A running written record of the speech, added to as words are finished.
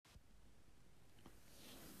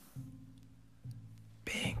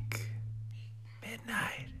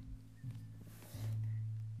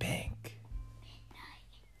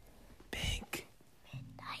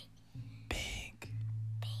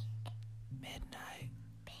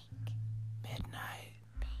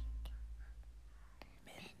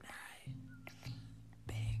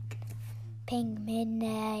Pink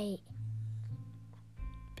midnight.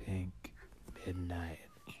 Pink midnight.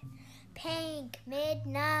 Pink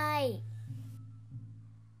midnight.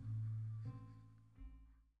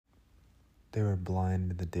 They were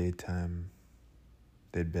blind in the daytime.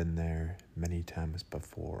 They'd been there many times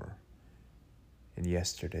before, in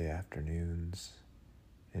yesterday afternoons,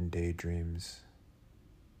 in daydreams.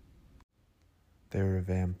 They were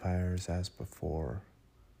vampires as before,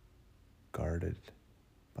 guarded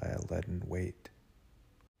by a leaden weight.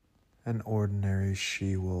 An ordinary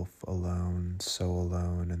she-wolf alone, so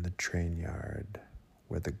alone in the train yard,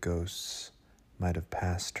 where the ghosts might have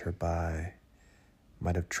passed her by,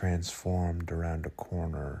 might have transformed around a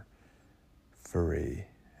corner, furry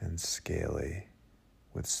and scaly,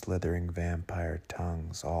 with slithering vampire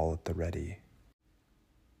tongues all at the ready.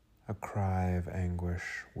 A cry of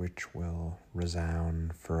anguish which will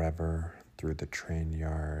resound forever through the train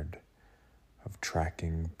yard, of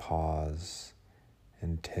tracking paws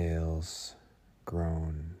and tails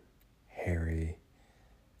grown hairy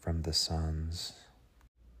from the suns.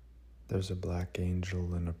 There's a black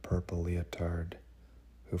angel in a purple leotard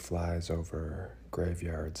who flies over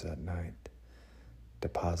graveyards at night,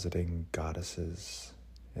 depositing goddesses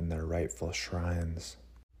in their rightful shrines.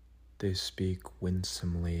 They speak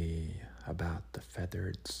winsomely about the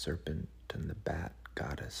feathered serpent and the bat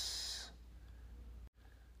goddess.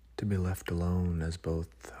 To be left alone as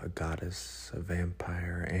both a goddess, a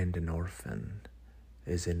vampire, and an orphan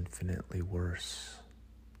is infinitely worse.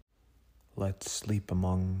 Let's sleep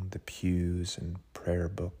among the pews and prayer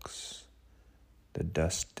books, the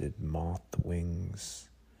dusted moth wings,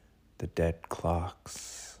 the dead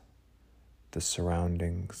clocks, the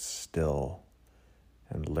surroundings still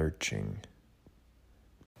and lurching.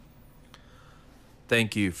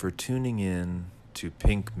 Thank you for tuning in to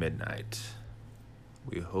Pink Midnight.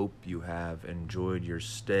 We hope you have enjoyed your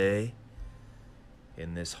stay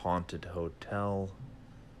in this haunted hotel,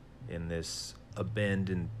 in this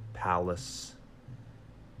abandoned palace,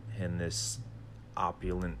 in this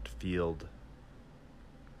opulent field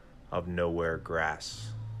of nowhere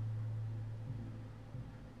grass.